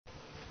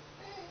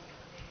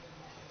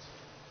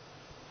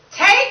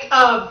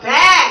a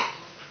bath.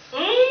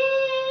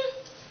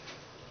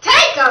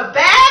 Take a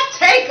bath,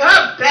 take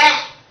a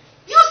bath.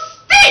 You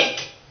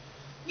stink.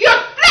 Your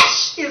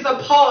flesh is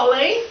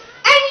appalling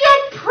and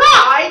your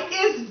pride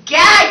is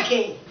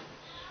gagging.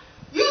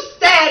 You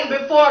stand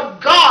before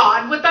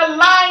God with a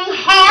lying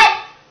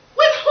heart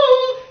with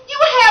whom you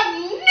have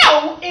no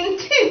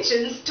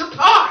intentions to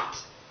part.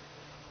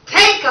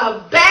 Take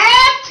a bath,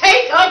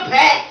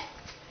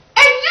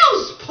 and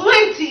use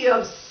plenty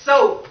of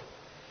soap.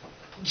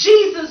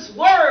 Jesus'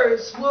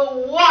 words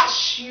will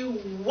wash you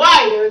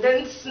whiter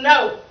than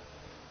snow.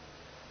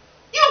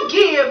 You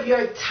give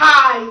your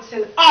tithes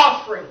and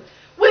offering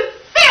with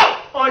filth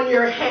on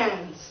your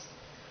hands.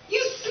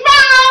 You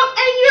smile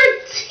and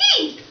your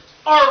teeth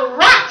are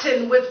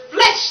rotten with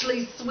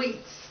fleshly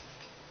sweets.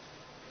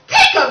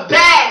 Take a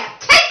bath,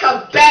 take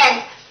a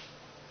bath.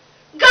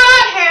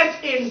 God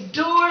has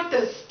endured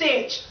the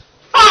stench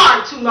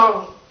far too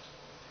long.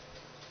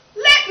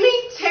 Let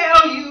me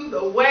tell you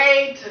the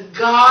way to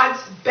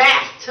God's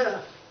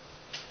bathtub.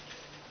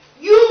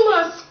 You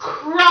must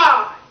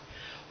cry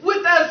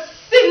with a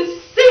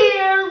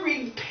sincere,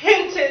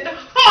 repentant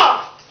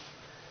heart.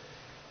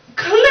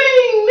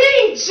 Clean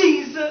me,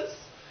 Jesus.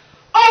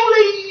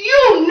 Only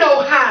you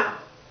know how.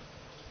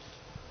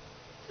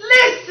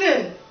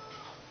 Listen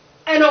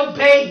and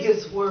obey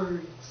his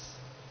words.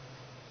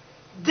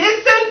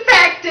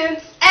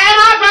 Disinfectants,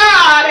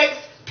 antibiotics,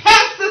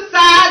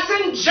 pesticides,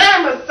 and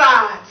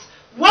germicides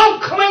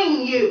won't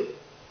clean you.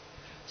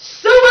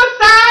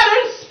 Suicide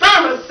and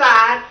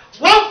spermicide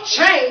won't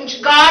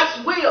change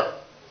God's will.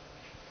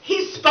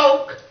 He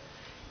spoke,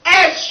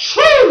 as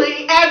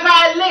truly as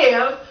I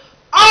live,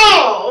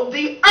 all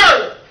the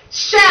earth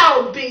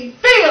shall be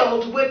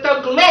filled with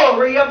the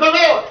glory of the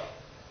Lord.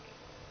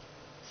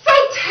 So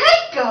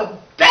take a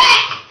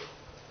bath.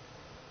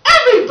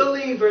 Every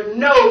believer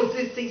knows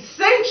it's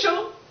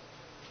essential.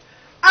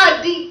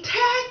 A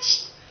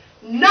detached,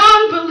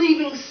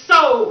 non-believing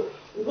soul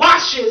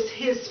washes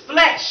his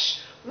flesh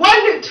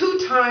 1 to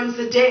 2 times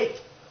a day.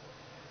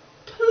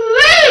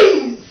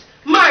 Please,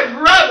 my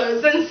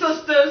brothers and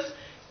sisters,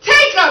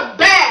 take a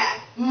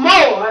bath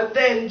more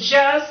than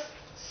just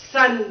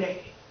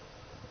Sunday.